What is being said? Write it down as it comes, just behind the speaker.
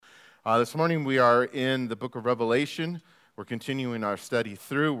This morning we are in the book of Revelation. We're continuing our study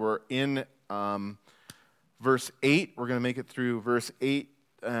through. We're in verse 8. We're going to make it through verse 8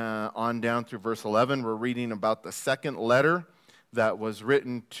 on down through verse 11. We're reading about the second letter that was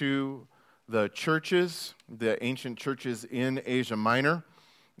written to the churches, the ancient churches in Asia Minor.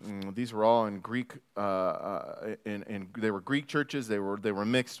 These were all in Greek, and they were Greek churches. They were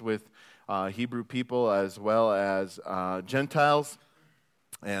mixed with Hebrew people as well as Gentiles.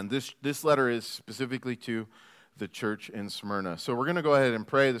 And this letter is specifically to the church in Smyrna. So we're going to go ahead and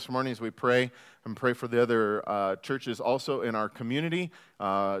pray this morning as we pray, and pray for the other churches also in our community.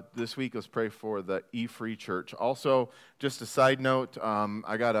 This week, let's pray for the E-Free Church. Also, just a side note,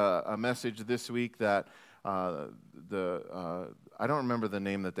 I got a message this week that I don't remember the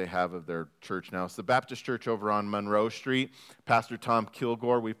name that they have of their church now. It's the Baptist Church over on Monroe Street. Pastor Tom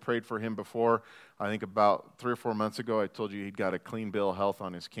Kilgore, we've prayed for him before. I think about 3 or 4 months ago, I told you he'd got a clean bill of health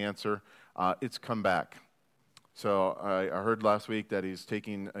on his cancer. It's come back. So I heard last week that he's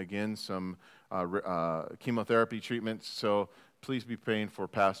taking, again, some chemotherapy treatments. So please be praying for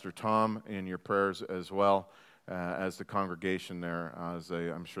Pastor Tom in your prayers as well as the congregation there.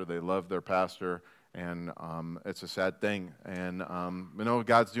 I'm sure they love their pastor, and it's a sad thing. And we know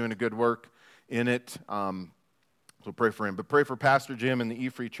God's doing a good work in it. So pray for him. But pray for Pastor Jim and the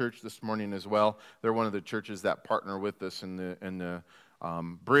E-Free Church this morning as well. They're one of the churches that partner with us in the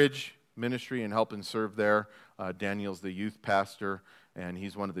Bridge ministry and help and serve there. Daniel's the youth pastor, and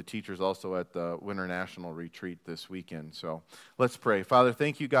he's one of the teachers also at the Winter National Retreat this weekend. So let's pray. Father,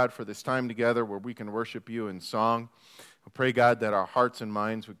 thank you, God, for this time together where we can worship you in song. We pray, God, that our hearts and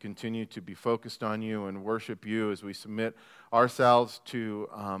minds would continue to be focused on you and worship you as we submit ourselves to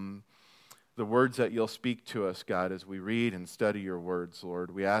the words that you'll speak to us, God, as we read and study your words,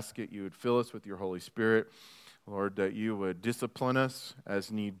 Lord. We ask that you would fill us with your Holy Spirit, Lord, that you would discipline us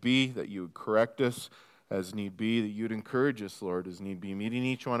as need be, that you would correct us as need be, that you'd encourage us, Lord, as need be, meeting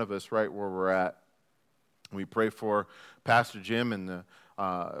each one of us right where we're at. We pray for Pastor Jim and the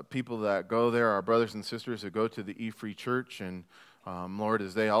people that go there, our brothers and sisters that go to the E-Free Church, and Lord,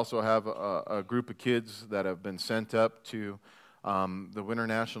 as they also have a group of kids that have been sent up to the Winter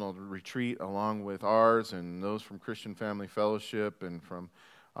National Retreat along with ours and those from Christian Family Fellowship and from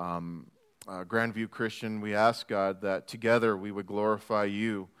Grandview Christian. We ask, God, that together we would glorify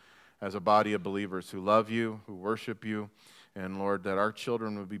you as a body of believers who love you, who worship you, and Lord, that our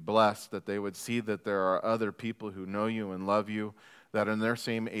children would be blessed, that they would see that there are other people who know you and love you, that are in their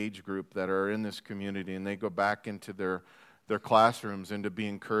same age group, that are in this community, and they go back into their classrooms and to be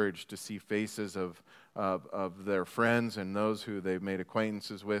encouraged to see faces of their friends and those who they've made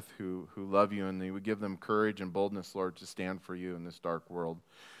acquaintances with who love you, and they would give them courage and boldness, Lord, to stand for you in this dark world.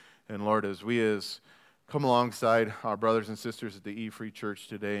 And Lord, as we come alongside our brothers and sisters at the E-Free Church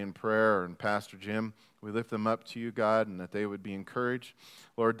today in prayer, and Pastor Jim, we lift them up to you, God, and that they would be encouraged.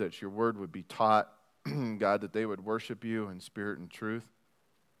 Lord, that your word would be taught, God, that they would worship you in spirit and truth.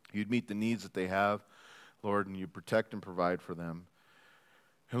 You'd meet the needs that they have, Lord, and you protect and provide for them.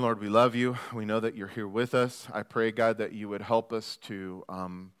 And Lord, we love you. We know that you're here with us. I pray, God, that you would help us to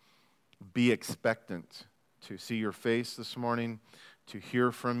be expectant, to see your face this morning, to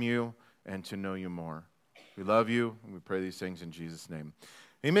hear from you, and to know you more. We love you, and we pray these things in Jesus' name.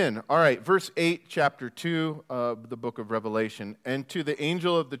 Amen. All right, verse 8, chapter 2 of the book of Revelation. And to the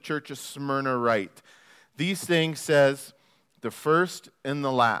angel of the church of Smyrna write, these things says the first and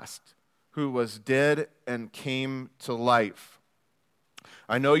the last, who was dead and came to life.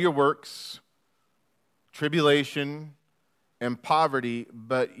 I know your works, tribulation, and poverty,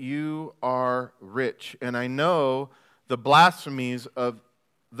 but you are rich. And I know the blasphemies of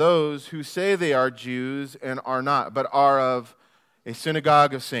those who say they are Jews and are not, but are of a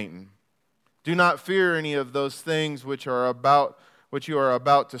synagogue of Satan. Do not fear any of those things which you are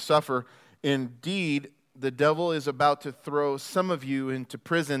about to suffer. Indeed, the devil is about to throw some of you into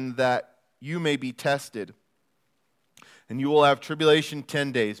prison that you may be tested. And you will have tribulation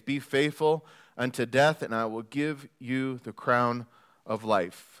 10 days. Be faithful unto death, and I will give you the crown of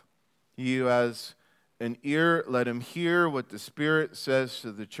life. He who has an ear, let him hear what the Spirit says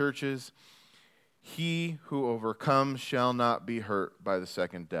to the churches. He who overcomes shall not be hurt by the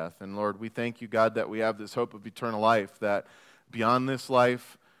second death. And Lord, we thank you, God, that we have this hope of eternal life, that beyond this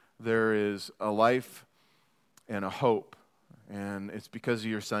life there is a life and a hope. And it's because of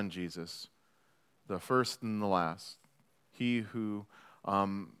your Son, Jesus, the first and the last. He who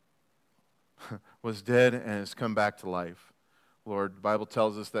was dead and has come back to life. Lord, the Bible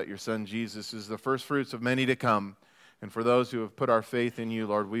tells us that your Son Jesus is the first fruits of many to come. And for those who have put our faith in you,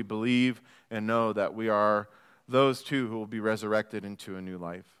 Lord, we believe and know that we are those too who will be resurrected into a new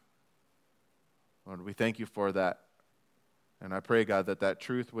life. Lord, we thank you for that. And I pray, God, that that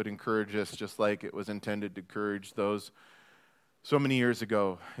truth would encourage us just like it was intended to encourage those so many years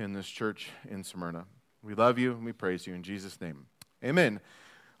ago in this church in Smyrna. We love you and we praise you in Jesus' name. Amen.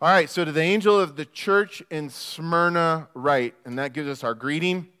 All right, so to the angel of the church in Smyrna write, and that gives us our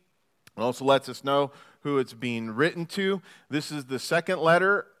greeting. It also lets us know who it's being written to. This is the second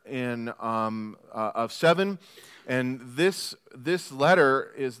letter of 7, and this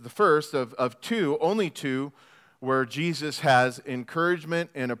letter is the first of two, only two, where Jesus has encouragement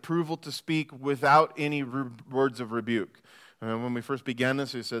and approval to speak without any words of rebuke. And when we first began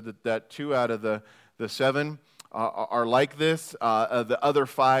this, we said that 2 out of the 7 are like this. The other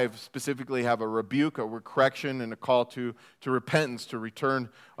 5 specifically have a rebuke, a correction, and a call to repentance, to return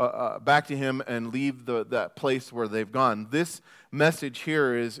back to Him and leave that place where they've gone. This message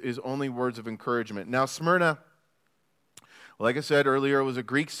here is only words of encouragement. Now, Smyrna, like I said earlier, it was a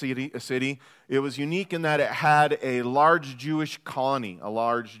Greek city. It was unique in that it had a large Jewish colony, a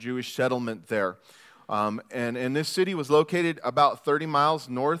large Jewish settlement there. And this city was located about 30 miles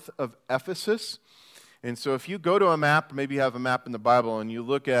north of Ephesus. And so if you go to a map, maybe you have a map in the Bible, and you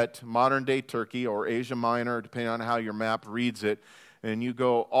look at modern-day Turkey or Asia Minor, depending on how your map reads it, and you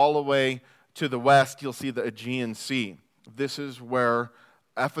go all the way to the west, you'll see the Aegean Sea. This is where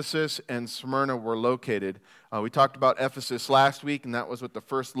Ephesus and Smyrna were located. We talked about Ephesus last week, and that was what the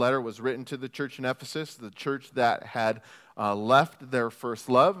first letter was written to the church in Ephesus, the church that had left their first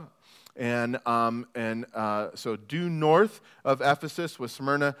love. And so due north of Ephesus was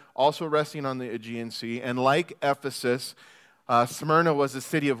Smyrna, also resting on the Aegean Sea. And like Ephesus, Smyrna was a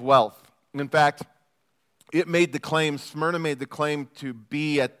city of wealth. In fact, Smyrna made the claim to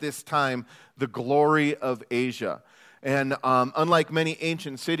be at this time the glory of Asia. And unlike many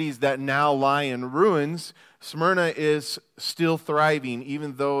ancient cities that now lie in ruins, Smyrna is still thriving,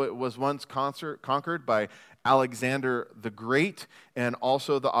 even though it was once conquered by Alexander the Great and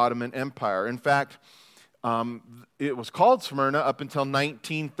also the Ottoman Empire. In fact, it was called Smyrna up until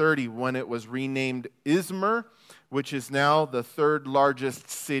 1930 when it was renamed Izmir, which is now the 3rd largest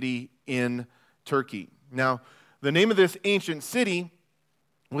city in Turkey. Now, the name of this ancient city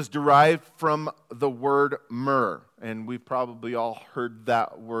was derived from the word myrrh, and we've probably all heard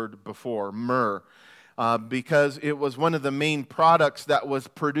that word before, myrrh. Because it was one of the main products that was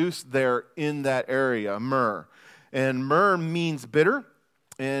produced there in that area, myrrh. And myrrh means bitter,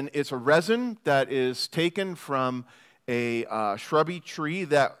 and it's a resin that is taken from a shrubby tree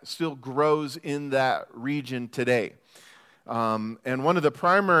that still grows in that region today. And one of the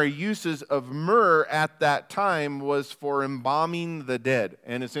primary uses of myrrh at that time was for embalming the dead.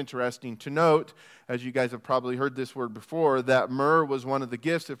 And it's interesting to note, as you guys have probably heard this word before, that myrrh was one of the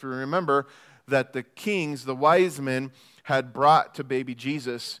gifts, if you remember, that the kings, the wise men, had brought to baby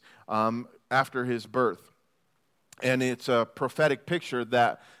Jesus after his birth. And it's a prophetic picture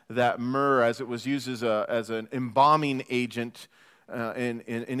that myrrh, as it was used as an embalming agent in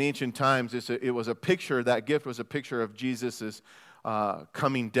ancient times, it was a picture, that gift was a picture of Jesus'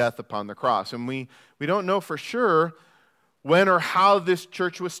 coming death upon the cross. And we don't know for sure when or how this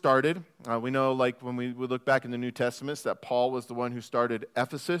church was started. We know, like when we look back in the New Testament, that Paul was the one who started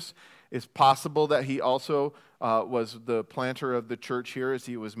Ephesus. It's possible that he also was the planter of the church here as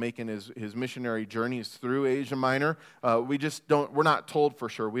he was making his missionary journeys through Asia Minor. We're not told for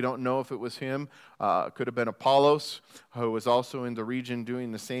sure. We don't know if it was him. It could have been Apollos, who was also in the region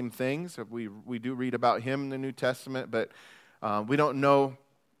doing the same things. We do read about him in the New Testament, but we don't know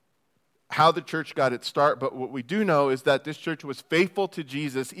how the church got its start, but what we do know is that this church was faithful to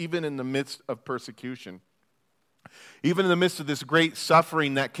Jesus even in the midst of persecution. Even in the midst of this great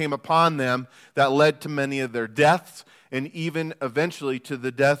suffering that came upon them that led to many of their deaths, and even eventually to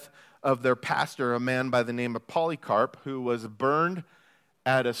the death of their pastor, a man by the name of Polycarp, who was burned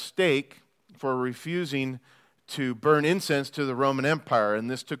at a stake for refusing to burn incense to the Roman Empire,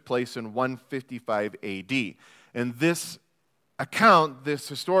 and this took place in 155 A.D. And this account, this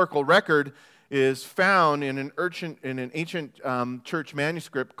historical record, is found in an ancient church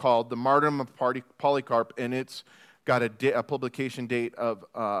manuscript called the Martyrdom of Polycarp, and it's got a publication date of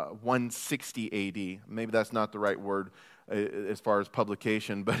 160 A.D. Maybe that's not the right word as far as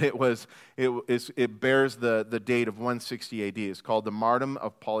publication, but it bears the date of 160 A.D. It's called the Martyrdom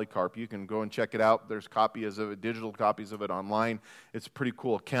of Polycarp. You can go and check it out. There's copies of it, digital copies of it online. It's a pretty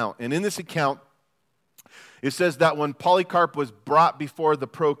cool account. And in this account, it says that when Polycarp was brought before the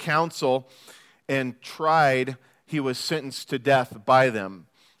proconsul and tried, he was sentenced to death by them.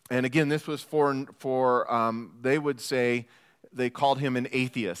 And again, this was for they would say, they called him an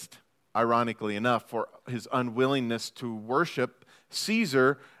atheist, ironically enough, for his unwillingness to worship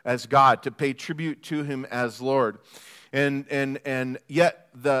Caesar as God, to pay tribute to him as Lord. And yet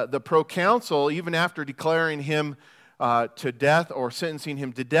the proconsul, even after declaring him to death or sentencing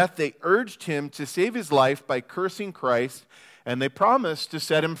him to death, they urged him to save his life by cursing Christ, and they promised to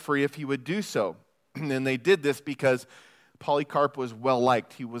set him free if he would do so. And they did this because Polycarp was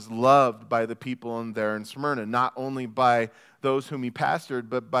well-liked. He was loved by the people there in Smyrna, not only by those whom he pastored,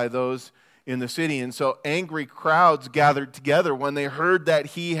 but by those in the city. And so angry crowds gathered together when they heard that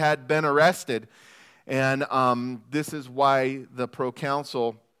he had been arrested. And this is why the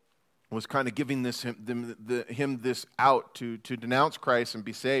proconsul was kind of giving him this out to denounce Christ and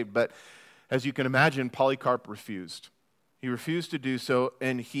be saved. But as you can imagine, Polycarp refused. He refused to do so,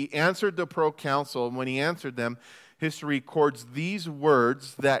 and he answered the proconsul, and when he answered them, history records these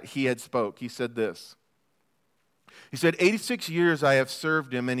words that he had spoke. He said this. He said, 86 years I have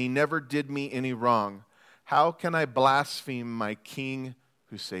served him, and he never did me any wrong. How can I blaspheme my king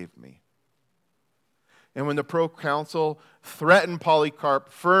who saved me? And when the proconsul threatened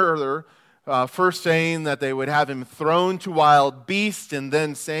Polycarp further, first saying that they would have him thrown to wild beasts, and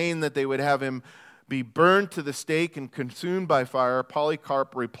then saying that they would have him be burned to the stake and consumed by fire,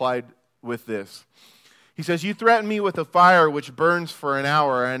 Polycarp replied with this. He says, you threaten me with a fire which burns for an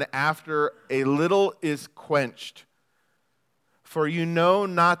hour, and after a little is quenched. For you know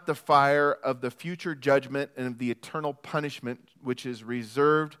not the fire of the future judgment and of the eternal punishment which is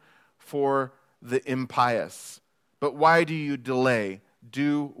reserved for the impious. But why do you delay?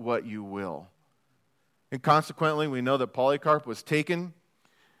 Do what you will. And consequently, we know that Polycarp was taken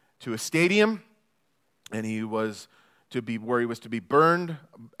to a stadium, and he was to be burned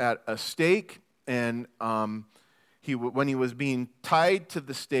at a stake. And when he was being tied to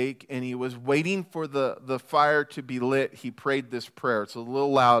the stake and he was waiting for the fire to be lit, he prayed this prayer. It's a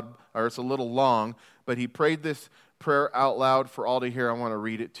little loud, or it's a little long, but he prayed this prayer out loud for all to hear. I want to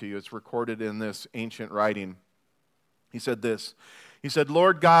read it to you. It's recorded in this ancient writing. He said this. He said,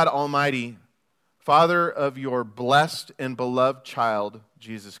 Lord God Almighty, Father of your blessed and beloved child,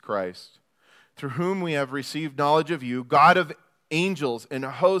 Jesus Christ, through whom we have received knowledge of you, God of angels and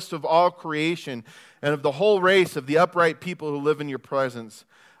a host of all creation and of the whole race of the upright people who live in your presence,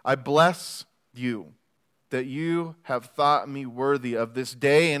 I bless you that you have thought me worthy of this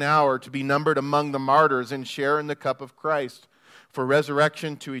day and hour to be numbered among the martyrs and share in the cup of Christ, for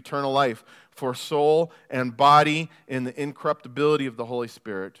resurrection to eternal life, for soul and body in the incorruptibility of the Holy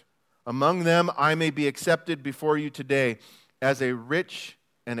Spirit. Among them I may be accepted before you today as a rich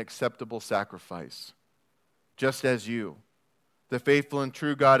and acceptable sacrifice, just as you, the faithful and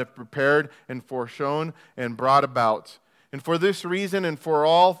true God, have prepared and foreshown and brought about. And for this reason and for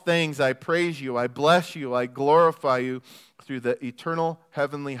all things I praise you, I bless you, I glorify you through the eternal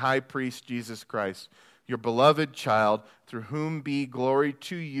heavenly high priest Jesus Christ, your beloved child, through whom be glory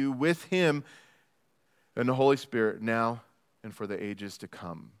to you with him and the Holy Spirit now and for the ages to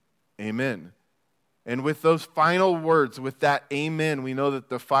come. Amen. And with those final words, with that amen, we know that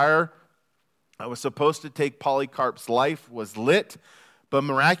the fire that was supposed to take Polycarp's life was lit, but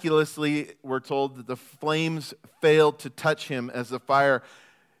miraculously we're told that the flames failed to touch him as the fire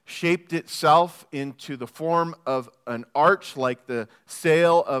shaped itself into the form of an arch like the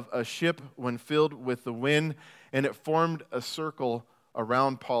sail of a ship when filled with the wind, and it formed a circle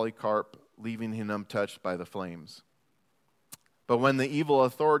around Polycarp, leaving him untouched by the flames. But when the evil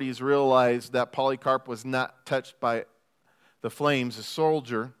authorities realized that Polycarp was not touched by the flames, a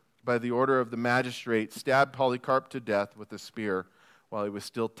soldier, by the order of the magistrate, stabbed Polycarp to death with a spear while he was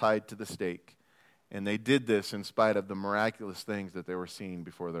still tied to the stake. And they did this in spite of the miraculous things that they were seeing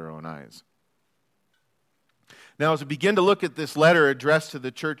before their own eyes. Now, as we begin to look at this letter addressed to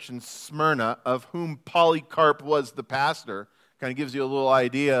the church in Smyrna, of whom Polycarp was the pastor, kind of gives you a little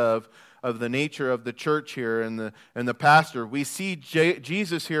idea of the nature of the church here and the pastor. We see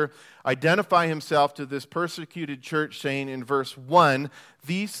Jesus here identify himself to this persecuted church, saying in verse 1,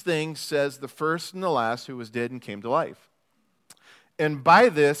 these things says the first and the last who was dead and came to life. And by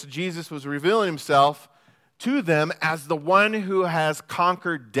this, Jesus was revealing himself to them as the one who has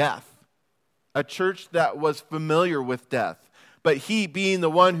conquered death, a church that was familiar with death. But he being the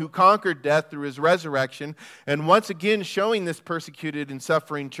one who conquered death through his resurrection, and once again showing this persecuted and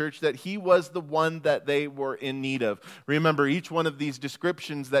suffering church that he was the one that they were in need of. Remember, each one of these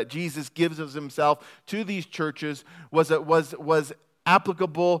descriptions that Jesus gives of himself to these churches was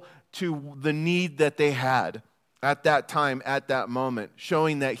applicable to the need that they had. at that time, at that moment,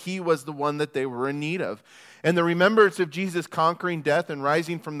 showing that he was the one that they were in need of. And the remembrance of Jesus conquering death and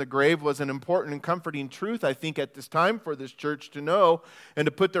rising from the grave was an important and comforting truth, I think, at this time for this church to know and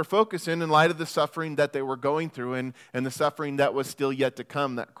to put their focus in light of the suffering that they were going through and the suffering that was still yet to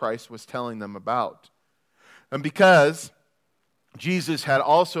come that Christ was telling them about. And because Jesus had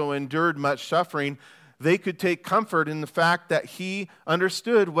also endured much suffering, they could take comfort in the fact that he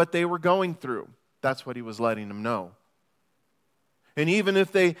understood what they were going through. That's what he was letting them know. And even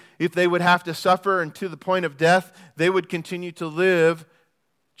if they would have to suffer and to the point of death, they would continue to live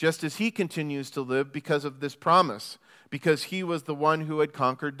just as he continues to live because of this promise, because he was the one who had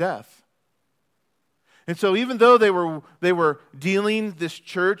conquered death. And so even though they were dealing, this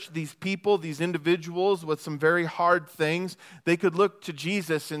church, these people, these individuals, with some very hard things, they could look to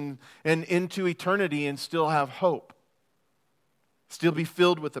Jesus and into eternity and still have hope. Still be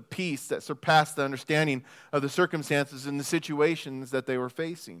filled with a peace that surpassed the understanding of the circumstances and the situations that they were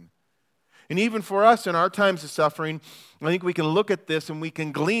facing. And even for us in our times of suffering, I think we can look at this and we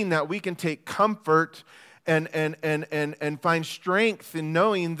can glean that we can take comfort and find strength in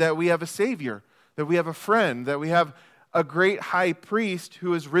knowing that we have a Savior, that we have a friend, that we have a great high priest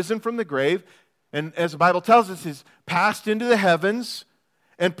who has risen from the grave, and as the Bible tells us, has passed into the heavens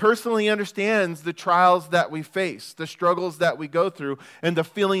and personally understands the trials that we face, the struggles that we go through, and the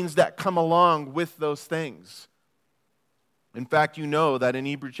feelings that come along with those things. In fact, you know that in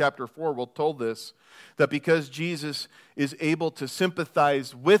Hebrews chapter 4, we're told this, that because Jesus is able to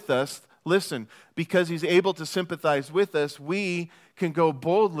sympathize with us, listen, because he's able to sympathize with us, we can go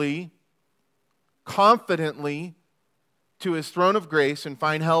boldly, confidently to his throne of grace and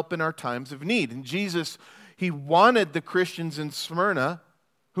find help in our times of need. And Jesus, he wanted the Christians in Smyrna,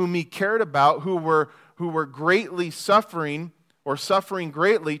 whom he cared about, who were greatly suffering or suffering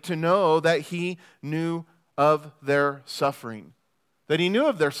greatly, to know that he knew of their suffering. That he knew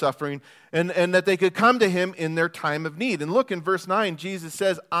of their suffering and that they could come to him in their time of need. And look in verse 9, Jesus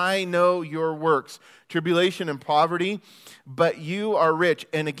says, I know your works, tribulation and poverty, but you are rich.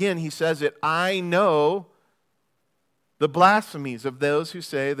 And again, he says it, I know the blasphemies of those who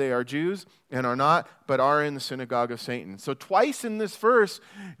say they are Jews and are not, but are in the synagogue of Satan. So twice in this verse,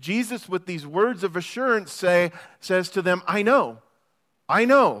 Jesus, with these words of assurance, says to them, I know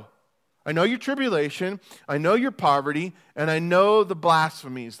your tribulation, I know your poverty, and I know the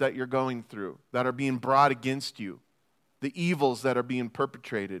blasphemies that you're going through, that are being brought against you, the evils that are being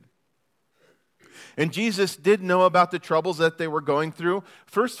perpetrated. And Jesus did know about the troubles that they were going through,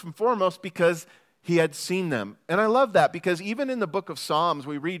 first and foremost because he had seen them. And I love that because even in the book of Psalms,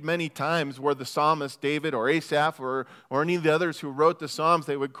 we read many times where the psalmist David or Asaph or any of the others who wrote the Psalms,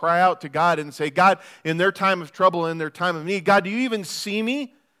 they would cry out to God and say, God, in their time of trouble, in their time of need, God, do you even see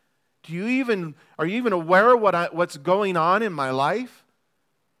me? Are you even aware of what's going on in my life?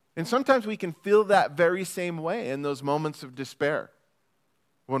 And sometimes we can feel that very same way in those moments of despair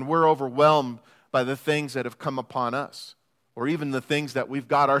when we're overwhelmed by the things that have come upon us or even the things that we've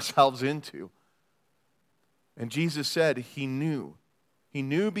got ourselves into. And Jesus said he knew. He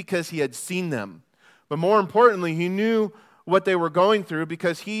knew because he had seen them. But more importantly, he knew what they were going through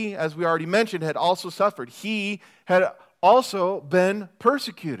because he, as we already mentioned, had also suffered. He had also been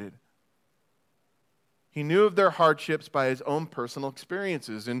persecuted. He knew of their hardships by his own personal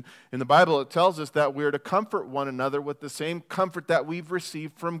experiences. And in the Bible, it tells us that we're to comfort one another with the same comfort that we've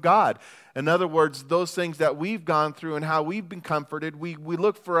received from God. In other words, those things that we've gone through and how we've been comforted, we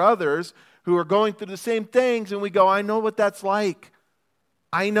look for others who are going through the same things, and we go, I know what that's like.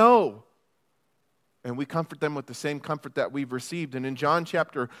 I know. And we comfort them with the same comfort that we've received. And in John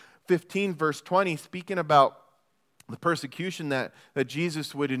chapter 15, verse 20, speaking about the persecution that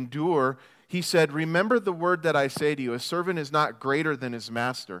Jesus would endure, he said, remember the word that I say to you, a servant is not greater than his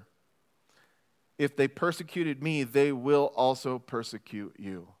master. If they persecuted me, they will also persecute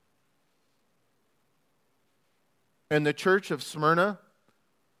you. And the church of Smyrna,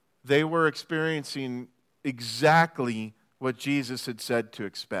 they were experiencing exactly what Jesus had said to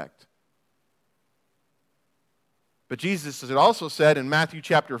expect. But Jesus had also said in Matthew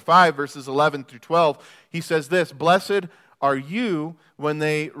chapter 5, verses 11 through 12, he says this, blessed are you when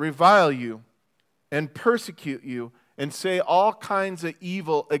they revile you and persecute you and say all kinds of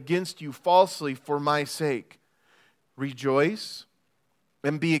evil against you falsely for my sake. Rejoice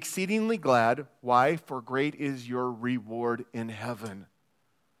and be exceedingly glad. Why? For great is your reward in heaven.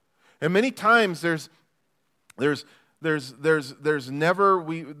 And many times many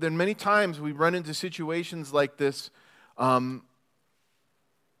times we run into situations like this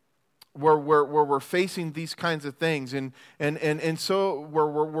where we're facing these kinds of things, and so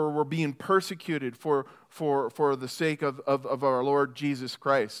we're being persecuted for for the sake of our Lord Jesus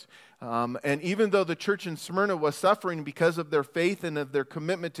Christ. And even though the church in Smyrna was suffering because of their faith and of their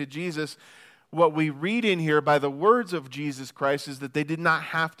commitment to Jesus, what we read in here by the words of Jesus Christ is that they did not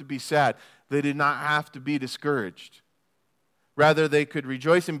have to be sad. They did not have to be discouraged. Rather, they could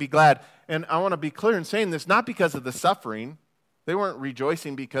rejoice and be glad. And I want to be clear in saying this, not because of the suffering. They weren't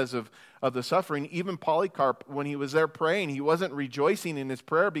rejoicing because of the suffering. Even Polycarp, when he was there praying, he wasn't rejoicing in his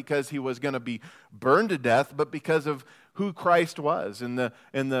prayer because he was going to be burned to death, but because of who Christ was and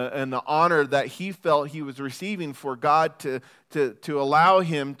the honor that he felt he was receiving for God to allow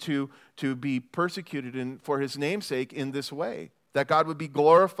him to be persecuted for his namesake in this way, that God would be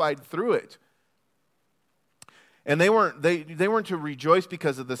glorified through it. And they weren't to rejoice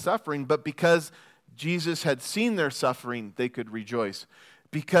because of the suffering, but because Jesus had seen their suffering, they could rejoice.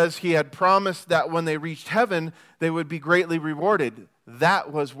 Because he had promised that when they reached heaven, they would be greatly rewarded.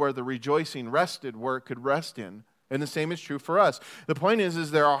 That was where the rejoicing rested, where it could rest in. And the same is true for us. The point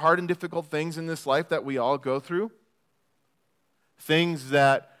is there are hard and difficult things in this life that we all go through. Things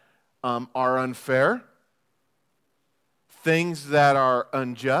that are unfair. Things that are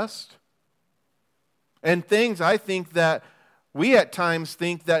unjust. And things, I think, that we at times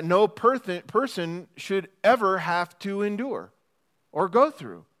think that no person should ever have to endure or go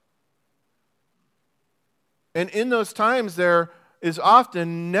through. And in those times, there is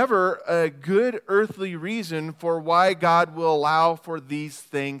often never a good earthly reason for why God will allow for these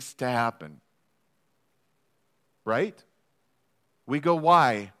things to happen. Right? We go,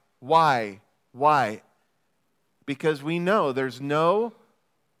 why? Why? Why? Because we know there's no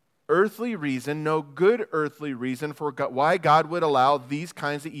earthly reason, no good earthly reason for why God would allow these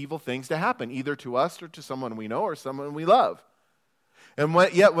kinds of evil things to happen, either to us or to someone we know or someone we love. And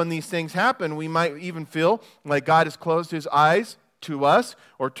yet when these things happen, we might even feel like God has closed his eyes to us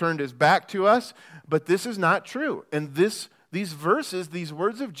or turned his back to us, but this is not true. And these verses, these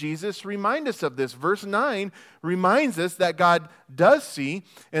words of Jesus remind us of this. Verse 9 reminds us that God does see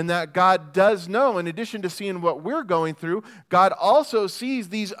and that God does know. In addition to seeing what we're going through, God also sees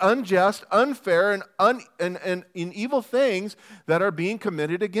these unjust, unfair, and evil things that are being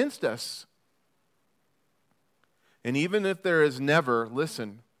committed against us. And even if there is never,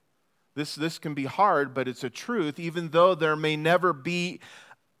 listen, this can be hard, but it's a truth, even though there may never be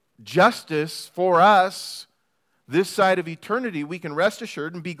justice for us this side of eternity, we can rest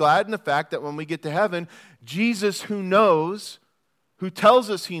assured and be glad in the fact that when we get to heaven, Jesus, who knows, who tells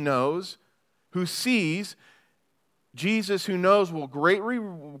us he knows, who sees, Jesus, who knows, will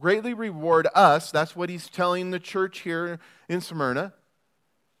greatly reward us. That's what he's telling the church here in Smyrna.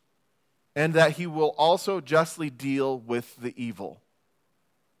 And that he will also justly deal with the evil.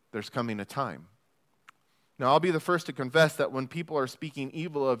 There's coming a time. Now, I'll be the first to confess that when people are speaking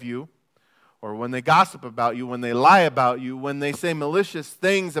evil of you, or when they gossip about you, when they lie about you, when they say malicious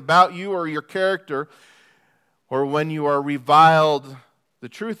things about you or your character, or when you are reviled, the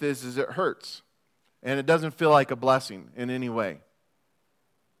truth is it hurts. And it doesn't feel like a blessing in any way.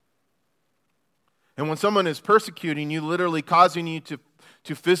 And when someone is persecuting you, literally causing you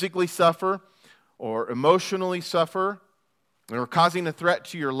to physically suffer or emotionally suffer, or causing a threat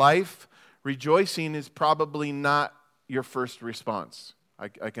to your life, rejoicing is probably not your first response.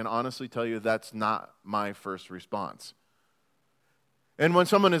 I can honestly tell you that's not my first response. And when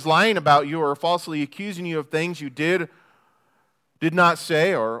someone is lying about you or falsely accusing you of things you did not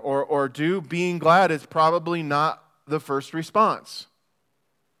say or do, being glad is probably not the first response.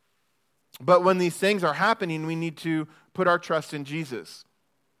 But when these things are happening, we need to put our trust in Jesus.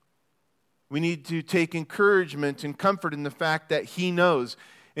 We need to take encouragement and comfort in the fact that he knows.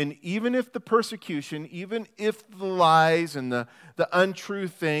 And even if the persecution, even if the lies and the untrue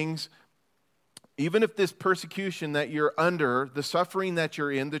things, even if this persecution that you're under, the suffering that you're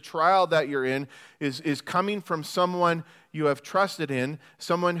in, the trial that you're in, is coming from someone you have trusted in,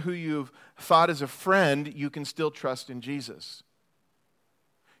 someone who you've thought is a friend, you can still trust in Jesus.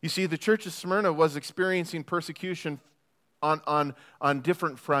 You see, the church of Smyrna was experiencing persecution on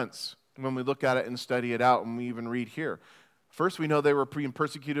different fronts when we look at it and study it out, and we even read here. First, we know they were being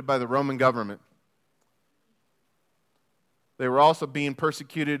persecuted by the Roman government. They were also being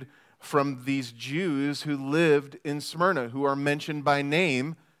persecuted from these Jews who lived in Smyrna, who are mentioned by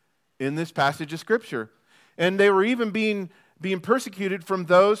name in this passage of Scripture. And they were even being persecuted from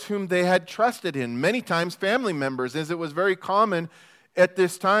those whom they had trusted in, many times family members, as it was very common at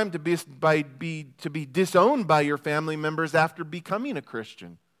this time to be disowned by your family members after becoming a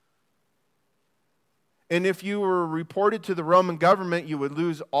Christian. And if you were reported to the Roman government, you would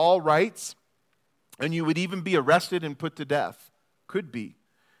lose all rights, and you would even be arrested and put to death. Could be.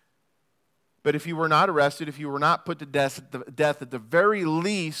 But if you were not arrested, if you were not put to death, at the very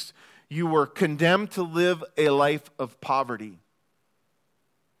least, you were condemned to live a life of poverty.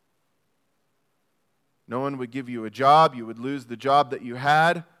 No one would give you a job. You would lose the job that you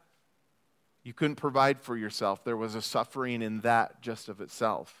had. You couldn't provide for yourself. There was a suffering in that just of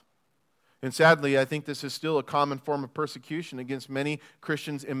itself. And sadly, I think this is still a common form of persecution against many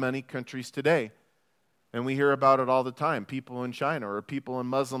Christians in many countries today. And we hear about it all the time. People in China or people in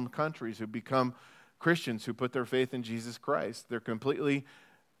Muslim countries who become Christians who put their faith in Jesus Christ. They're completely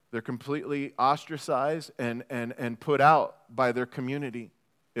ostracized and put out by their community,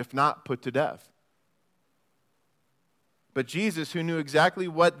 if not put to death. But Jesus, who knew exactly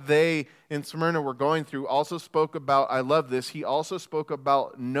what they in Smyrna were going through, also spoke about, I love this, he also spoke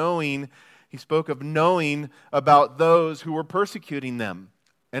about knowing, he spoke of knowing about those who were persecuting them.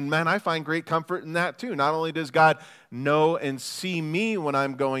 And man, I find great comfort in that too. Not only does God know and see me when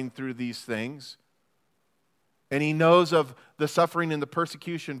I'm going through these things, and he knows of the suffering and the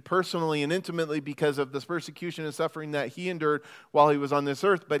persecution personally and intimately because of this persecution and suffering that he endured while he was on this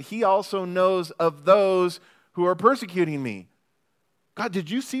earth, but he also knows of those who are persecuting me. God, did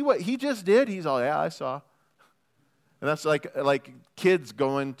you see what he just did? He's all, yeah, I saw. And that's like kids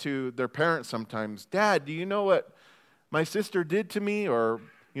going to their parents sometimes. Dad, do you know what my sister did to me? Or,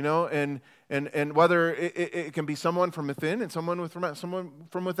 you know, and whether it can be someone from within and someone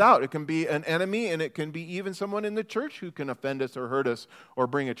from without. It can be an enemy, and it can be even someone in the church who can offend us or hurt us or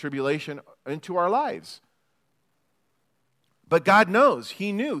bring a tribulation into our lives. But God knows.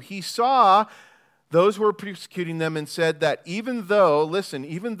 He knew. He saw those who were persecuting them and said that even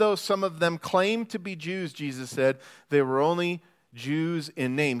though some of them claimed to be Jews, Jesus said, they were only Jews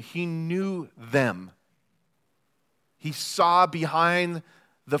in name. He knew them. He saw behind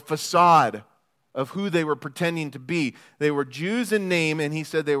the facade of who they were pretending to be. They were Jews in name, and he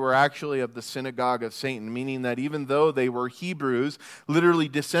said they were actually of the synagogue of Satan, meaning that even though they were Hebrews, literally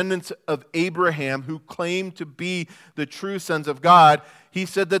descendants of Abraham who claimed to be the true sons of God, he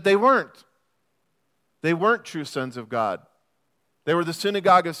said that they weren't. They weren't true sons of God. They were the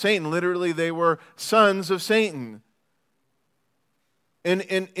synagogue of Satan. Literally, they were sons of Satan. And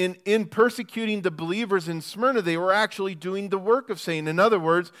in persecuting the believers in Smyrna, they were actually doing the work of Satan. In other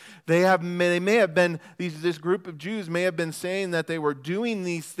words, this group of Jews may have been saying that they were doing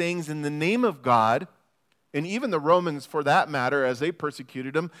these things in the name of God, and even the Romans, for that matter, as they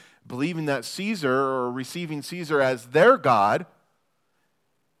persecuted them, believing that Caesar, or receiving Caesar as their God,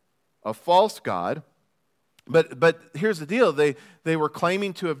 a false God. But here's the deal. They were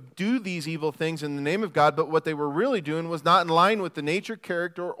claiming to have do these evil things in the name of God, but what they were really doing was not in line with the nature,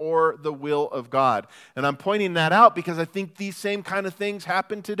 character, or the will of God. And I'm pointing that out because I think these same kind of things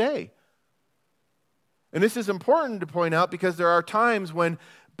happen today. And this is important to point out because there are times when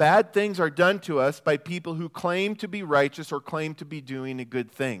bad things are done to us by people who claim to be righteous or claim to be doing a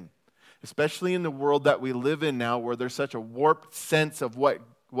good thing. Especially in the world that we live in now, where there's such a warped sense of what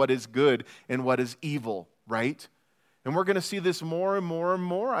is good and what is evil. Right? And we're going to see this more and more and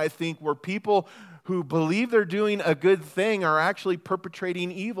more, I think, where people who believe they're doing a good thing are actually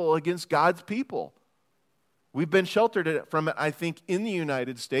perpetrating evil against God's people. We've been sheltered from it, I think, in the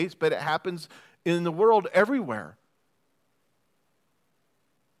United States, but it happens in the world everywhere.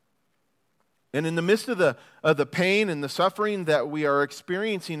 And in the midst of the pain and the suffering that we are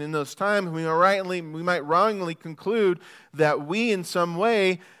experiencing in those times, we might wrongly conclude that we, in some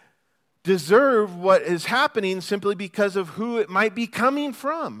way, deserve what is happening simply because of who it might be coming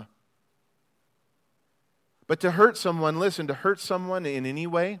from. But to hurt someone in any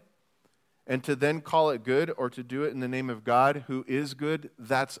way, and to then call it good or to do it in the name of God who is good,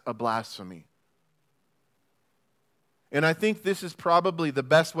 that's a blasphemy. And I think this is probably the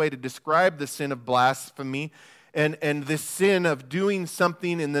best way to describe the sin of blasphemy and the sin of doing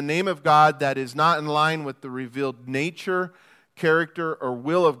something in the name of God that is not in line with the revealed nature, character, or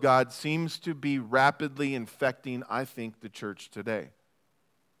will of God seems to be rapidly infecting, I think, the church today.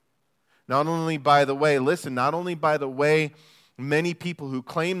 Not only by the way many people who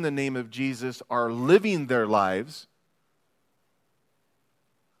claim the name of Jesus are living their lives,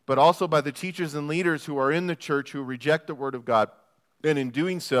 but also by the teachers and leaders who are in the church who reject the Word of God, and in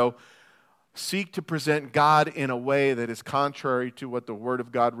doing so, seek to present God in a way that is contrary to what the Word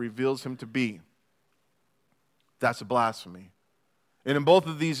of God reveals Him to be. That's a blasphemy. And in both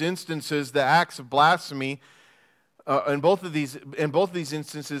of these instances, the acts of blasphemy, in both of these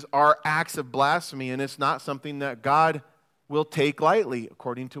instances are acts of blasphemy, and it's not something that God will take lightly,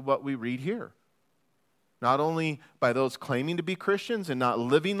 according to what we read here. not only by those claiming to be Christians and not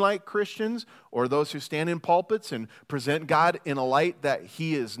living like Christians, or those who stand in pulpits and present God in a light that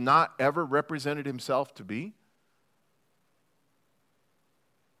he is not ever represented himself to be.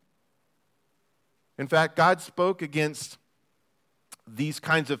 In fact, God spoke against these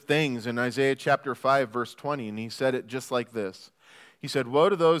kinds of things in Isaiah chapter 5, verse 20, and he said it just like this. He said, "Woe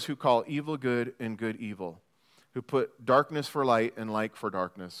to those who call evil good and good evil, who put darkness for light and light for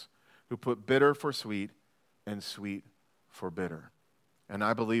darkness, who put bitter for sweet and sweet for bitter." And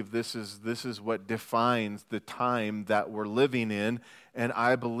I believe this is what defines the time that we're living in, and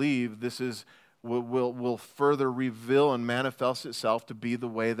I believe this is will further reveal and manifest itself to be the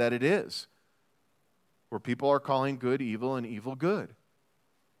way that it is, where people are calling good evil and evil good,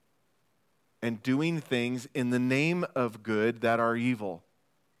 and doing things in the name of good that are evil.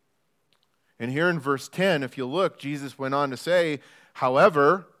 And here in verse 10, if you look, Jesus went on to say,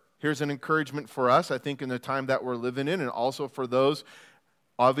 however, here's an encouragement for us, I think, in the time that we're living in, and also for those,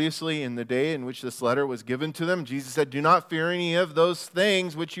 obviously, in the day in which this letter was given to them. Jesus said, "Do not fear any of those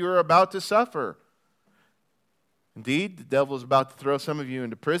things which you are about to suffer. Indeed, the devil is about to throw some of you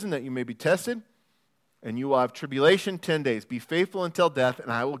into prison that you may be tested, and you will have tribulation 10 days. Be faithful until death,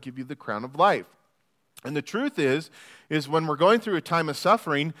 and I will give you the crown of life." And the truth is when we're going through a time of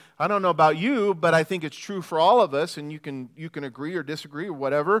suffering, I don't know about you, but I think it's true for all of us, and you can agree or disagree or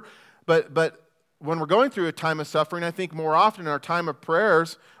whatever, but when we're going through a time of suffering, I think more often our time of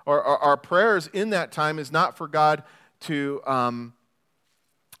prayers, or our prayers in that time, is not for God to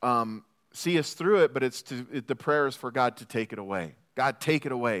see us through it, but the prayer is for God to take it away. God, take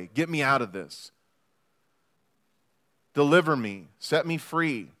it away. Get me out of this. Deliver me. Set me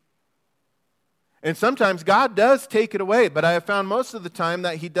free. And sometimes God does take it away, but I have found most of the time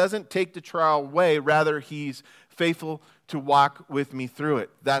that he doesn't take the trial away. Rather, he's faithful to walk with me through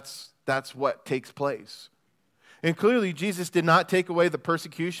it. That's what takes place. And clearly, Jesus did not take away the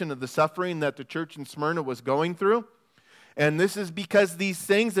persecution of the suffering that the church in Smyrna was going through. And this is because these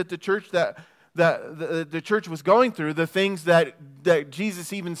things that the church the church was going through, the things that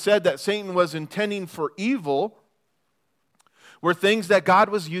Jesus even said that Satan was intending for evil, were things that God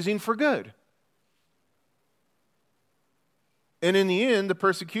was using for good. And in the end, the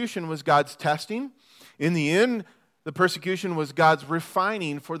persecution was God's testing. In the end, the persecution was God's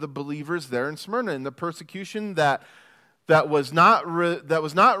refining for the believers there in Smyrna. And the persecution that was not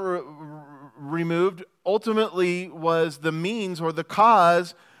removed ultimately was the means or the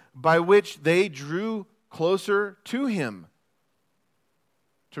cause by which they drew closer to him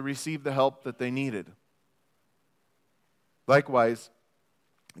to receive the help that they needed. Likewise,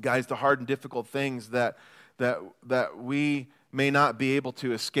 guys, the hard and difficult things that we may not be able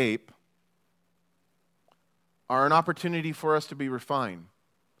to escape are an opportunity for us to be refined.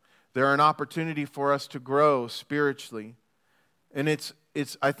 They're an opportunity for us to grow spiritually. And it's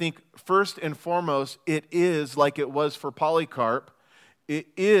I think, first and foremost, it is like it was for Polycarp. It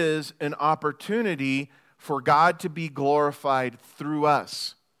is an opportunity for God to be glorified through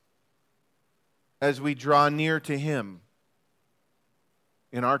us as we draw near to him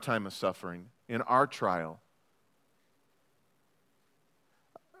in our time of suffering, in our trial.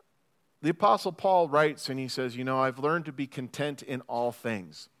 The Apostle Paul writes and he says, I've learned to be content in all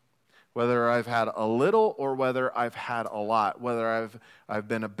things, whether I've had a little or whether I've had a lot, whether I've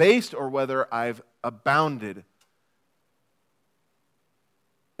been abased or whether I've abounded.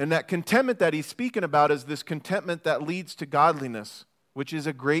 And that contentment that he's speaking about is this contentment that leads to godliness, which is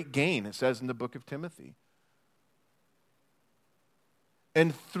a great gain, it says in the book of Timothy.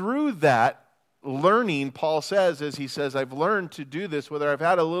 And through that learning, Paul says, as he says, I've learned to do this, whether I've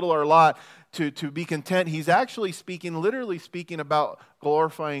had a little or a lot, to be content. He's actually literally speaking about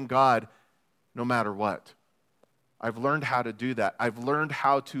glorifying God no matter what. I've learned how to do that. I've learned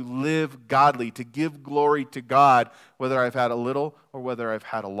how to live godly, to give glory to God, whether I've had a little or whether I've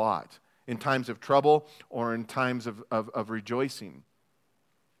had a lot, in times of trouble or in times of rejoicing.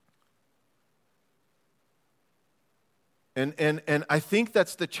 And I think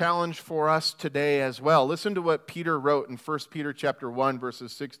that's the challenge for us today as well. Listen to what Peter wrote in 1 Peter chapter 1,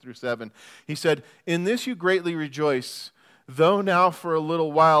 verses 6 through 7. He said, "In this you greatly rejoice, though now for a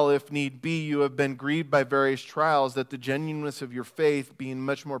little while, if need be, you have been grieved by various trials, that the genuineness of your faith, being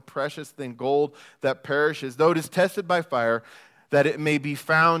much more precious than gold that perishes, though it is tested by fire, that it may be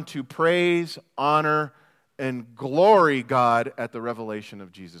found to praise, honor, and glory God at the revelation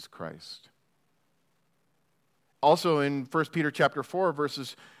of Jesus Christ." Also in 1 Peter chapter 4,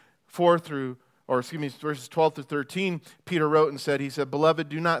 verses 12 through 13, Peter wrote and said, he said, "Beloved,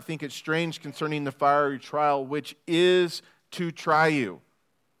 do not think it strange concerning the fiery trial which is to try you,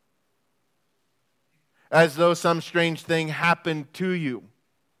 as though some strange thing happened to you.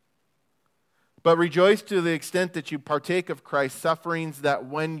 But rejoice to the extent that you partake of Christ's sufferings, that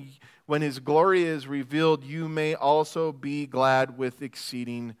when his glory is revealed, you may also be glad with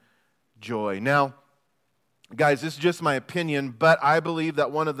exceeding joy. Now, guys, this is just my opinion, but I believe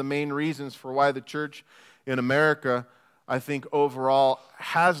that one of the main reasons for why the church in America, I think overall,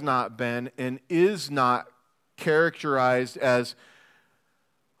 has not been and is not characterized as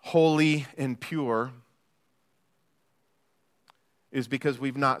holy and pure is because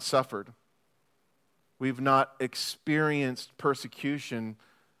we've not suffered. We've not experienced persecution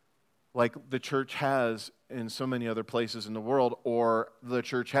like the church has in so many other places in the world, or the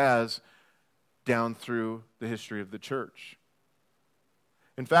church has down through the history of the church.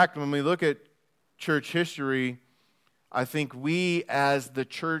 In fact, when we look at church history, I think we as the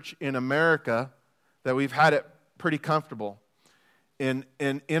church in America, that we've had it pretty comfortable. In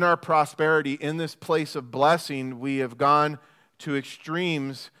our prosperity, in this place of blessing, we have gone to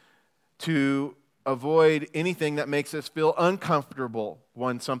extremes to avoid anything that makes us feel uncomfortable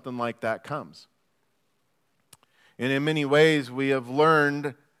when something like that comes. And in many ways, we have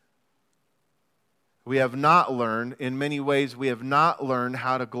not learned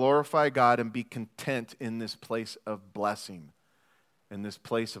how to glorify God and be content in this place of blessing, in this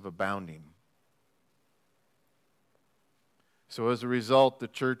place of abounding. So as a result, the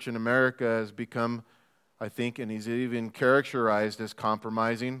church in America has become, I think, and is even characterized as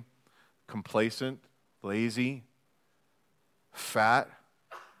compromising, complacent, lazy, fat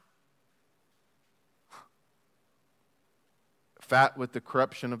with the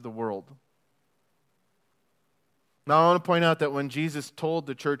corruption of the world. Now, I want to point out that when Jesus told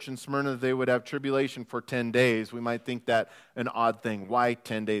the church in Smyrna that they would have tribulation for 10 days, we might think that an odd thing. Why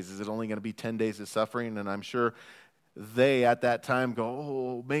 10 days? Is it only going to be 10 days of suffering? And I'm sure they at that time go,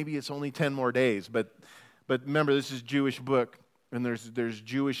 oh, maybe it's only 10 more days. But remember, this is a Jewish book, and there's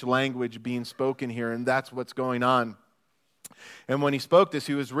Jewish language being spoken here, and that's what's going on. And when he spoke this,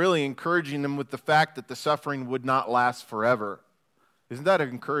 he was really encouraging them with the fact that the suffering would not last forever. Isn't that an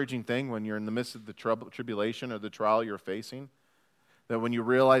encouraging thing when you're in the midst of the tribulation or the trial you're facing? That when you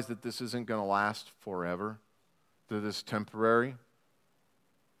realize that this isn't going to last forever, that this is temporary?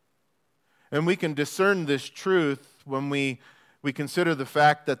 And we can discern this truth when we consider the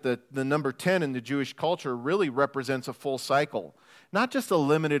fact that the number 10 in the Jewish culture really represents a full cycle. Not just a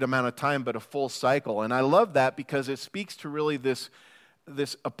limited amount of time, but a full cycle. And I love that because it speaks to really this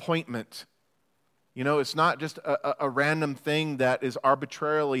appointment. You know, it's not just a random thing that is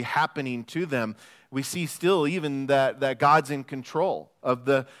arbitrarily happening to them. We see still even that God's in control of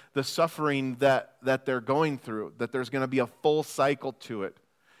the suffering that they're going through, that there's going to be a full cycle to it.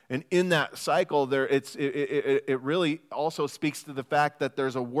 And in that cycle, it really also speaks to the fact that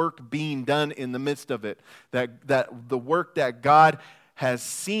there's a work being done in the midst of it, that the work that God has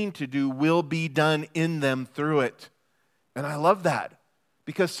seen to do will be done in them through it. And I love that.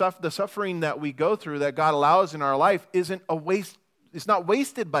 Because the suffering that we go through, that God allows in our life, isn't a waste. It's not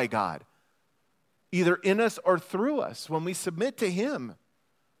wasted by God, either in us or through us when we submit to Him.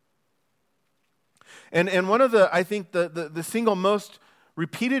 And one of I think the single most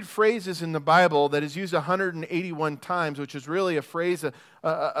repeated phrases in the Bible that is used 181 times, which is really a phrase,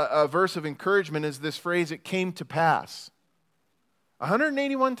 a verse of encouragement, is this phrase, "It came to pass."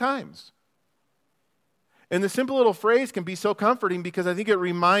 181 times. And the simple little phrase can be so comforting because I think it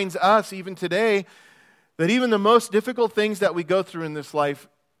reminds us even today that even the most difficult things that we go through in this life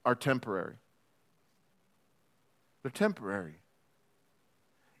are temporary. They're temporary.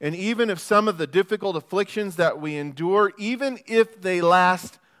 And even if some of the difficult afflictions that we endure, even if they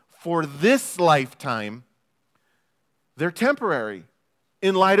last for this lifetime, they're temporary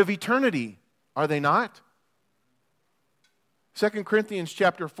in light of eternity, are they not? 2 Corinthians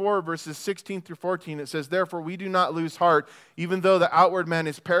chapter 4, verses 16 through 14, it says, "Therefore we do not lose heart, even though the outward man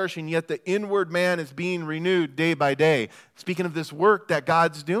is perishing, yet the inward man is being renewed day by day." Speaking of this work that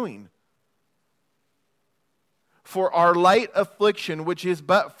God's doing. "For our light affliction, which is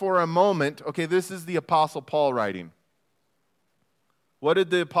but for a moment," okay, this is the Apostle Paul writing. What did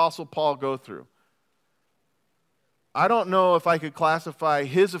the Apostle Paul go through? I don't know if I could classify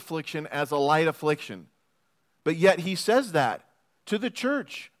his affliction as a light affliction. But yet he says that to the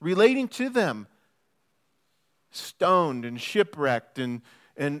church, relating to them. Stoned and shipwrecked and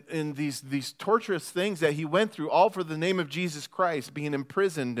these torturous things that he went through, all for the name of Jesus Christ, being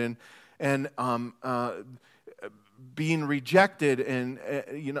imprisoned and being rejected and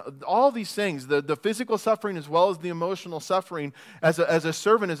all these things, the physical suffering as well as the emotional suffering as a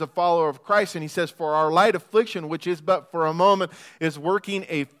servant, as a follower of Christ. And he says, for our light affliction, which is but for a moment, is working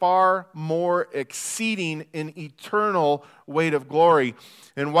a far more exceeding and eternal weight of glory.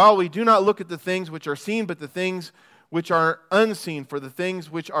 And while we do not look at the things which are seen, but the things which are unseen, for the things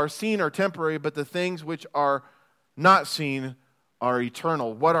which are seen are temporary, but the things which are not seen are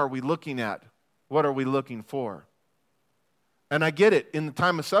eternal. What are we looking at? What are we looking for? And I get it. In the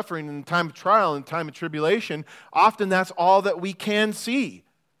time of suffering, in the time of trial, in the time of tribulation, often that's all that we can see.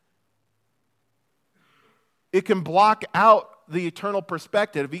 It can block out the eternal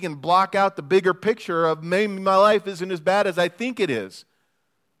perspective. It can block out the bigger picture of maybe my life isn't as bad as I think it is.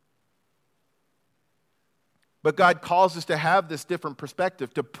 But God calls us to have this different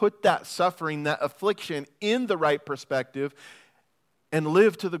perspective, to put that suffering, that affliction in the right perspective and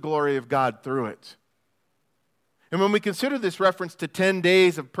live to the glory of God through it. And when we consider this reference to 10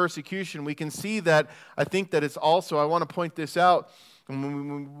 days of persecution, we can see that, I think that it's also, I want to point this out, and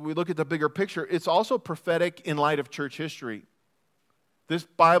when we look at the bigger picture, it's also prophetic in light of church history. This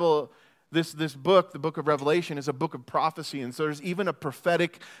Bible, this book, the book of Revelation, is a book of prophecy, and so there's even a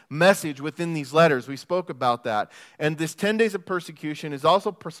prophetic message within these letters. We spoke about that. And this 10 days of persecution is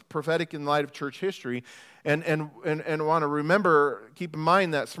also prophetic in light of church history. And want to remember, keep in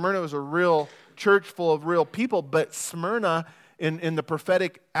mind that Smyrna was a real church full of real people, but Smyrna, in the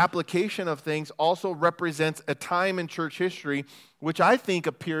prophetic application of things, also represents a time in church history which I think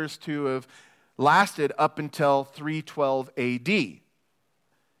appears to have lasted up until 312 AD.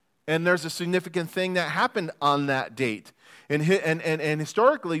 And there's a significant thing that happened on that date. And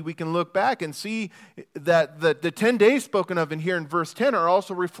historically, we can look back and see that the 10 days spoken of in here in verse 10 are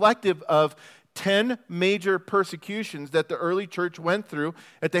also reflective of 10 major persecutions that the early church went through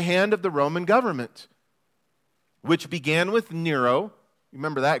at the hand of the Roman government, which began with Nero.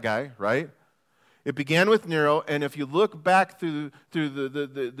 Remember that guy, right? It began with Nero, and if you look back through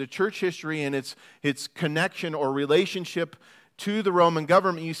the church history and its connection or relationship to the Roman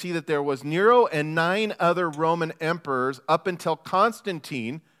government, you see that there was Nero and 9 other Roman emperors up until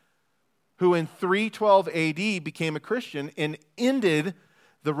Constantine, who in 312 AD became a Christian and ended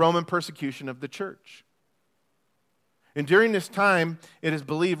the Roman persecution of the church. And during this time, it is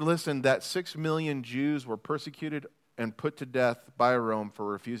believed, listen, that 6 million Jews were persecuted and put to death by Rome for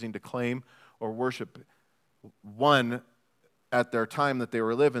refusing to claim or worship one at their time that they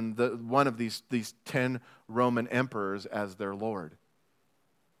were living, one of these 10 Roman emperors as their Lord.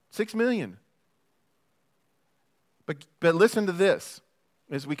 6 million. But listen to this,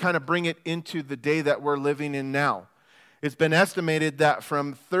 as we kind of bring it into the day that we're living in now. It's been estimated that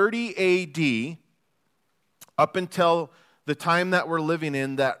from 30 AD up until the time that we're living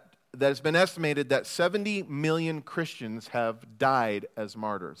in, that it's been estimated that 70 million Christians have died as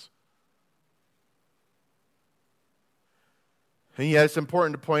martyrs. And yet it's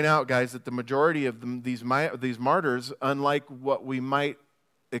important to point out, guys, that the majority of these martyrs, unlike what we might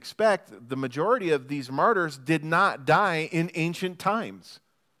expect, the majority of these martyrs did not die in ancient times.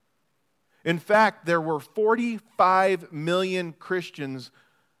 In fact, there were 45 million Christians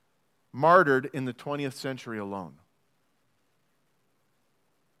martyred in the 20th century alone.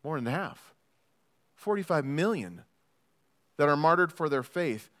 More than half. 45 million that are martyred for their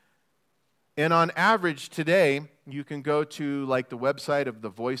faith. And on average today, you can go to like the website of the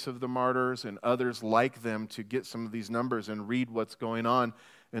Voice of the Martyrs and others like them to get some of these numbers and read what's going on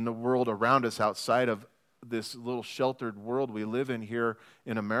in the world around us outside of this little sheltered world we live in here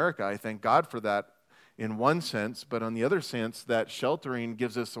in America. I thank God for that in one sense, but on the other sense, that sheltering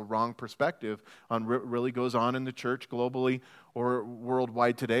gives us a wrong perspective on what really goes on in the church globally or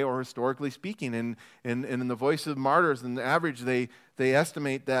worldwide today, or historically speaking. And in the Voice of Martyrs, in the average, they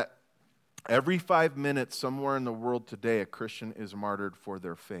estimate that every 5 minutes somewhere in the world today, a Christian is martyred for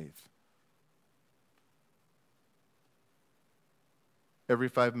their faith. Every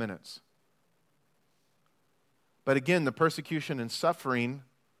 5 minutes. But again, the persecution and suffering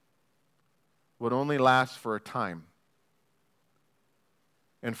would only last for a time.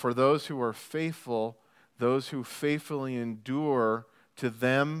 And for those who are faithful, those who faithfully endure, to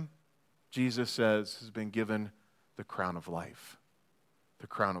them, Jesus says, has been given the crown of life. The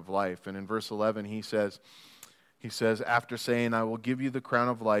crown of life. And in verse 11, he says, after saying, I will give you the crown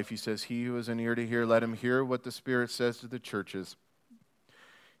of life, he says, he who has an ear to hear, let him hear what the Spirit says to the churches.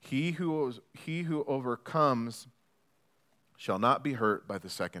 He who overcomes shall not be hurt by the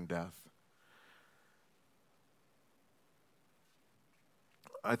second death.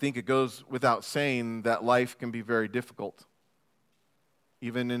 I think it goes without saying that life can be very difficult,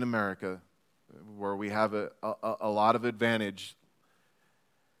 even in America, where we have a lot of advantage,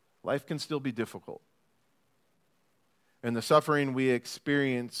 life can still be difficult. And the suffering we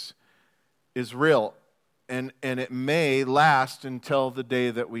experience is real, and it may last until the day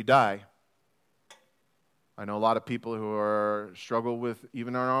that we die. I know a lot of people who struggle with,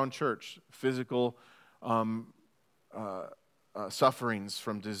 even in our own church, physical sufferings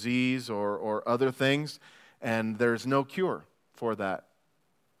from disease or other things, and there's no cure for that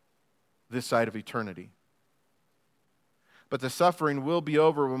this side of eternity. But the suffering will be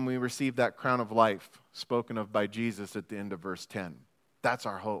over when we receive that crown of life spoken of by Jesus at the end of verse 10. That's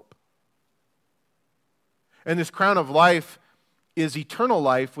our hope. And this crown of life is eternal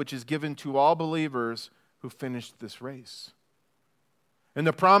life, which is given to all believers who finished this race. And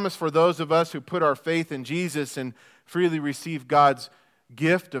the promise for those of us who put our faith in Jesus and freely receive God's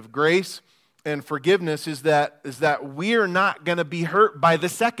gift of grace and forgiveness is that we're not going to be hurt by the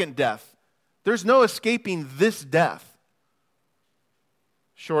second death. There's no escaping this death,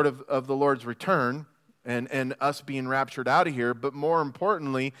 short of the Lord's return and us being raptured out of here. But more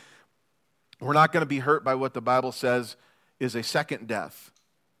importantly, we're not going to be hurt by what the Bible says is a second death.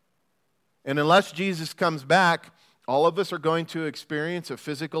 And unless Jesus comes back, all of us are going to experience a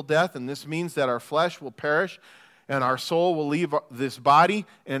physical death, and this means that our flesh will perish and our soul will leave this body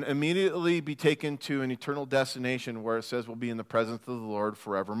and immediately be taken to an eternal destination where it says we'll be in the presence of the Lord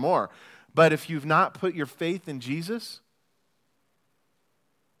forevermore. But if you've not put your faith in Jesus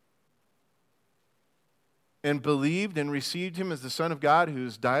and believed and received Him as the Son of God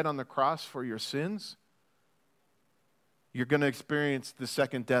who's died on the cross for your sins, you're going to experience the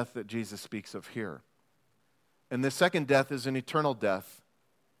second death that Jesus speaks of here. And the second death is an eternal death.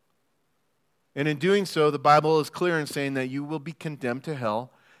 And in doing so, the Bible is clear in saying that you will be condemned to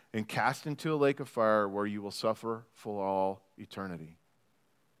hell and cast into a lake of fire where you will suffer for all eternity.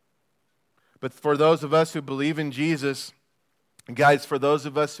 But for those of us who believe in Jesus, guys, for those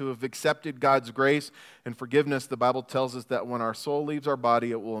of us who have accepted God's grace and forgiveness, the Bible tells us that when our soul leaves our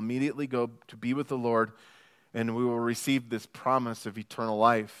body, it will immediately go to be with the Lord, and we will receive this promise of eternal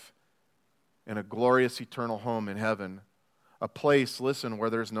life and a glorious eternal home in heaven. A place, listen, where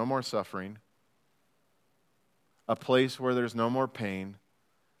there's no more suffering. A place where there's no more pain,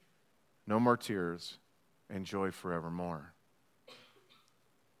 no more tears, and joy forevermore.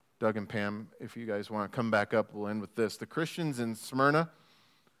 Doug and Pam, if you guys want to come back up, we'll end with this. The Christians in Smyrna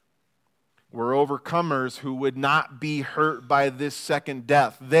were overcomers who would not be hurt by this second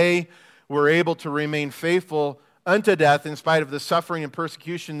death. They were able to remain faithful unto death in spite of the suffering and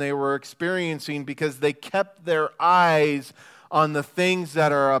persecution they were experiencing because they kept their eyes on the things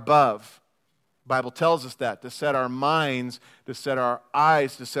that are above. The Bible tells us that, to set our minds, to set our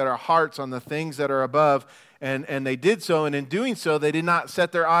eyes, to set our hearts on the things that are above. And they did so, and in doing so, they did not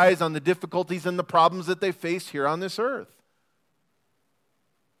set their eyes on the difficulties and the problems that they faced here on this earth.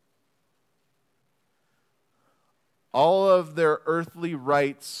 All of their earthly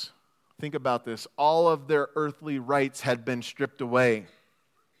rights, think about this, all of their earthly rights had been stripped away.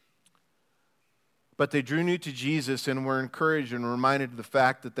 But they drew near to Jesus and were encouraged and reminded of the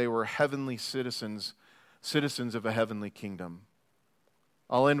fact that they were heavenly citizens of a heavenly kingdom.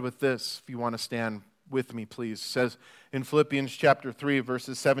 I'll end with this, if you want to stand with me, please. It says in Philippians chapter 3,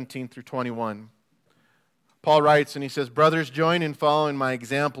 verses 17 through 21. Paul writes, and he says, "Brothers, join in following my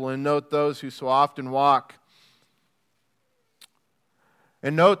example and note those who so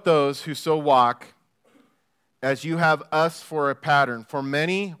walk, as you have us for a pattern. For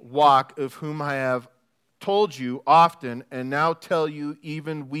many walk, of whom I have told you often, and now tell you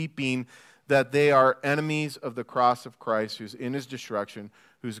even weeping, that they are enemies of the cross of Christ, whose end is destruction,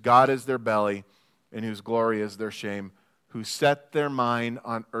 whose God is their belly, and whose glory is their shame, who set their mind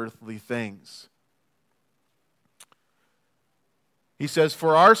on earthly things." He says,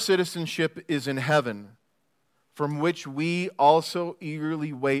 "For our citizenship is in heaven, from which we also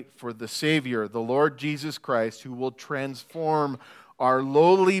eagerly wait for the Savior, the Lord Jesus Christ, who will transform our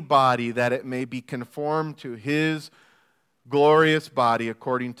lowly body that it may be conformed to His glorious body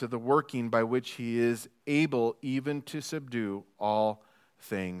according to the working by which He is able even to subdue all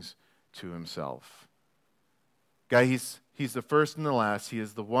things to Himself." Guy, he's the first and the last. He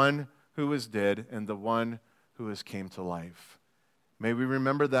is the one who was dead and the one who has came to life. May we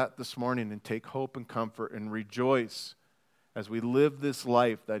remember that this morning and take hope and comfort and rejoice as we live this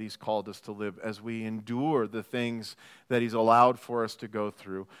life that He's called us to live, as we endure the things that He's allowed for us to go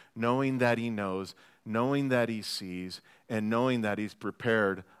through, knowing that He knows, knowing that He sees, and knowing that He's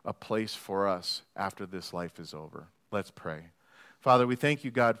prepared a place for us after this life is over. Let's pray. Father, we thank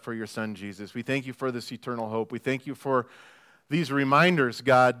you, God, for your Son, Jesus. We thank you for this eternal hope. We thank you for these reminders,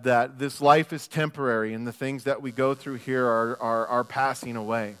 God, that this life is temporary and the things that we go through here are passing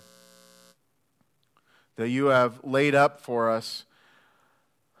away. That you have laid up for us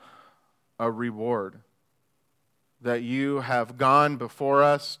a reward. That you have gone before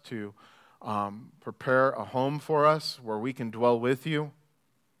us to prepare a home for us where we can dwell with you.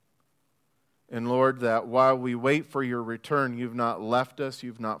 And Lord, that while we wait for your return, you've not left us,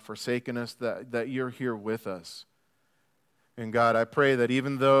 you've not forsaken us, that you're here with us. And God, I pray that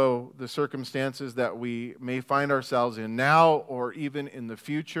even though the circumstances that we may find ourselves in now or even in the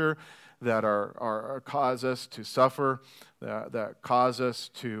future that are cause us to suffer, that cause us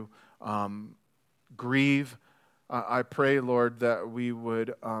to grieve, I pray, Lord, that we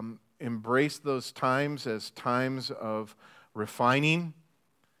would embrace those times as times of refining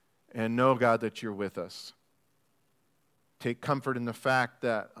and know, God, that you're with us. Take comfort in the fact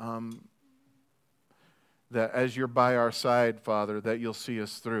that that as you're by our side, Father, that you'll see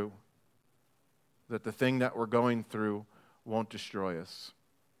us through. That the thing that we're going through won't destroy us.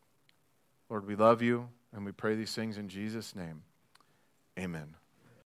 Lord, we love you, and we pray these things in Jesus' name. Amen.